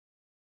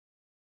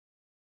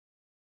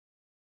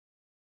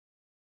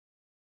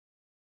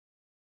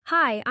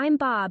Hi, I'm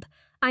Bob.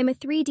 I'm a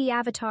 3D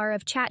avatar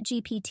of Chat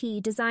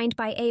GPT designed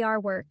by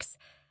ARworks.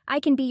 I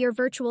can be your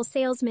virtual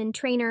salesman,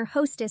 trainer,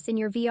 hostess in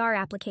your VR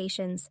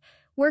applications.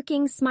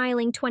 Working,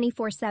 smiling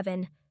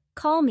 24/7.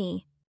 Call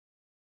me.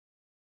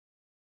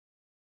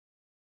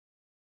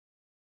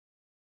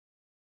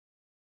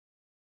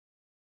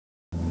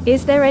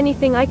 Is there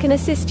anything I can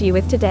assist you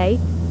with today?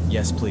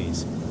 Yes,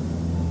 please.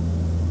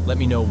 Let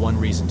me know one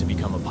reason to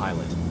become a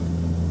pilot.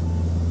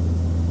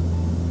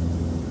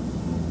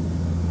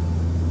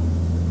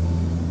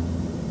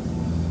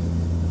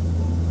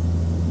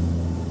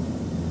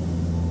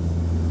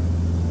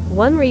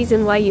 One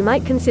reason why you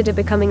might consider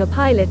becoming a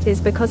pilot is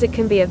because it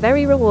can be a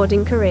very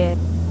rewarding career.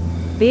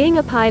 Being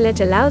a pilot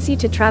allows you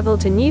to travel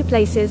to new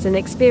places and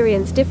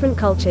experience different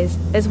cultures,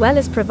 as well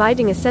as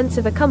providing a sense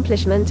of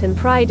accomplishment and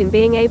pride in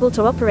being able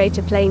to operate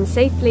a plane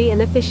safely and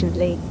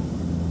efficiently.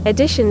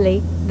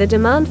 Additionally, the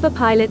demand for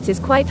pilots is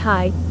quite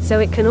high, so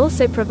it can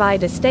also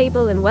provide a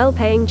stable and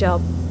well-paying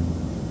job.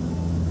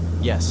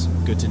 Yes,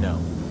 good to know.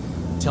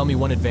 Tell me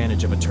one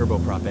advantage of a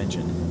turboprop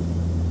engine.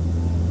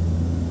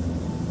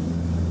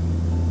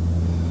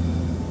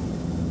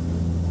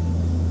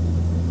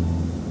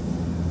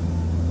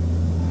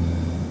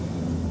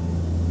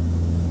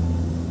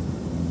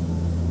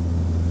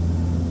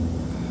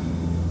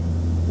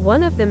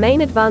 One of the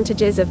main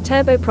advantages of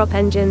turboprop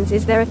engines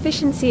is their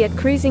efficiency at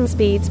cruising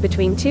speeds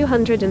between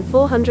 200 and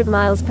 400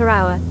 miles per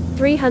hour,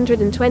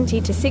 320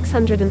 to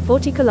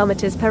 640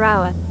 kilometers per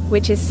hour,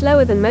 which is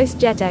slower than most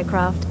jet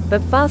aircraft,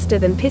 but faster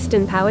than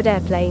piston-powered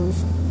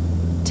airplanes.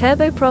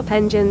 Turboprop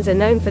engines are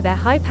known for their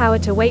high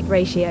power-to-weight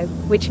ratio,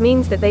 which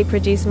means that they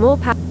produce more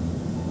power.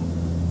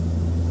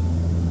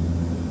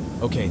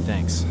 Okay,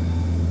 thanks.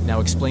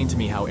 Now explain to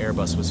me how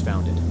Airbus was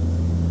founded.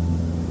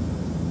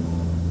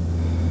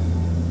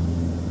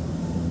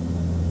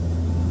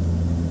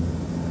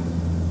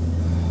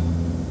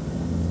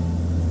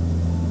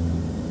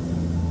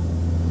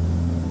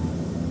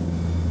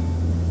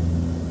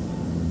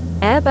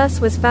 Airbus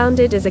was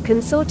founded as a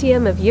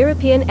consortium of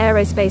European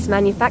aerospace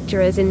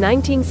manufacturers in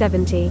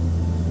 1970.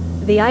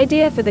 The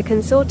idea for the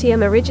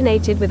consortium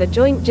originated with a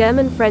joint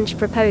German-French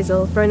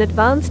proposal for an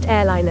advanced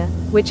airliner,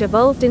 which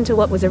evolved into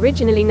what was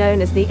originally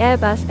known as the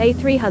Airbus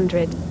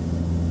A300.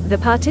 The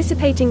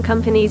participating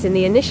companies in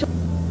the initial...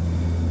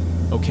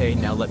 Okay,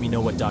 now let me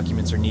know what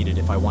documents are needed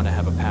if I want to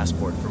have a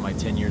passport for my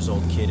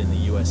 10-year-old kid in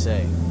the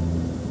USA.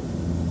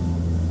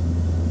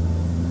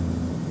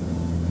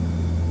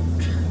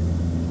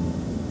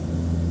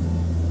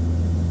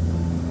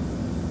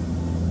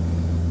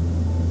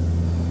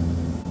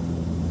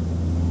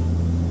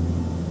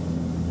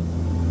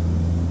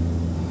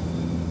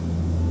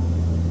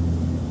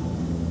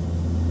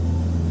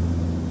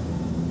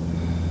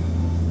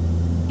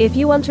 If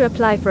you want to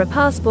apply for a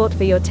passport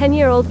for your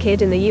 10-year-old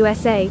kid in the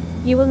USA,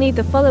 you will need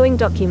the following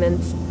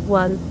documents.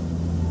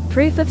 1.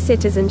 Proof of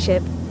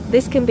citizenship.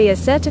 This can be a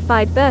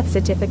certified birth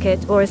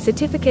certificate or a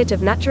certificate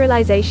of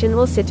naturalization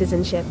or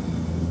citizenship.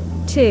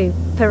 2.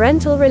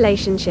 Parental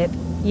relationship.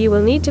 You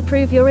will need to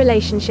prove your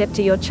relationship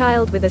to your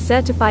child with a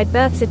certified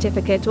birth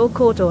certificate or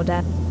court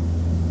order.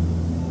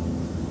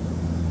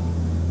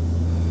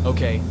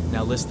 Okay,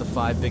 now list the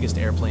 5 biggest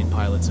airplane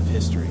pilots of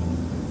history.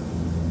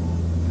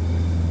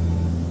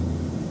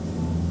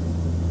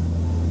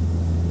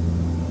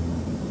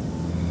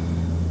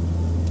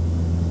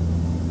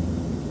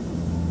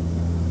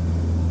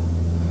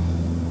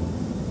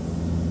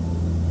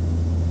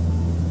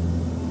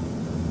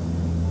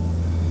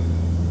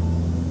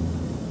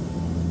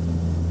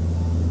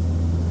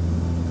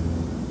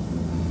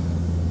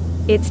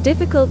 It's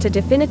difficult to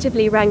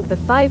definitively rank the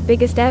 5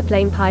 biggest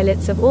airplane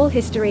pilots of all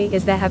history,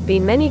 as there have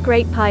been many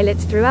great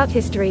pilots throughout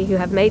history who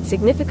have made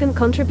significant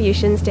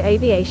contributions to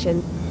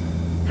aviation.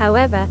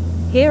 However,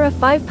 here are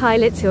 5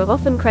 pilots who are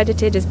often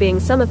credited as being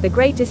some of the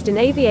greatest in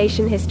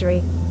aviation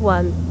history.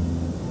 1.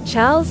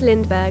 Charles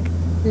Lindbergh.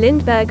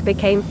 Lindbergh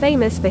became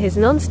famous for his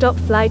non-stop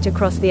flight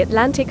across the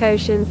Atlantic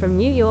Ocean from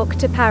New York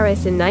to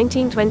Paris in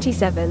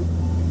 1927.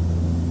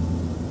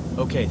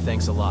 Okay,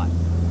 thanks a lot.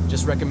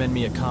 Just recommend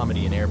me a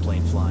comedy in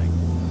airplane flying.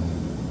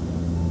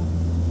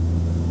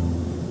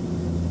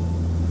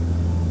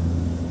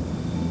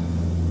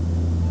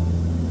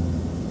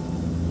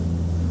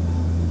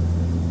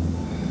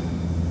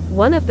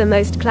 One of the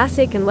most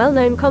classic and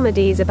well-known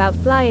comedies about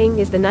flying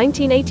is the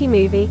 1980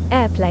 movie,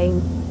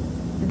 Airplane.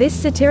 This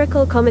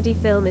satirical comedy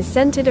film is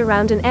centered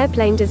around an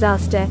airplane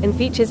disaster and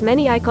features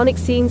many iconic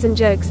scenes and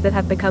jokes that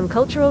have become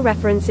cultural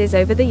references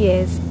over the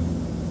years.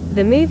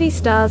 The movie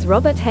stars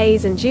Robert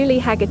Hayes and Julie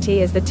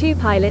Haggerty as the 2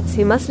 pilots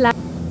who must land.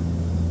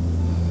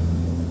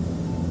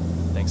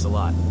 Thanks a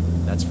lot.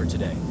 That's for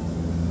today.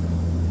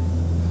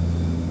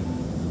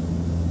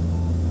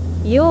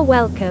 You're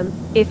welcome.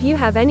 If you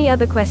have any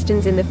other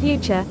questions in the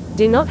future,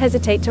 do not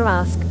hesitate to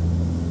ask.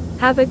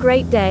 Have a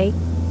great day.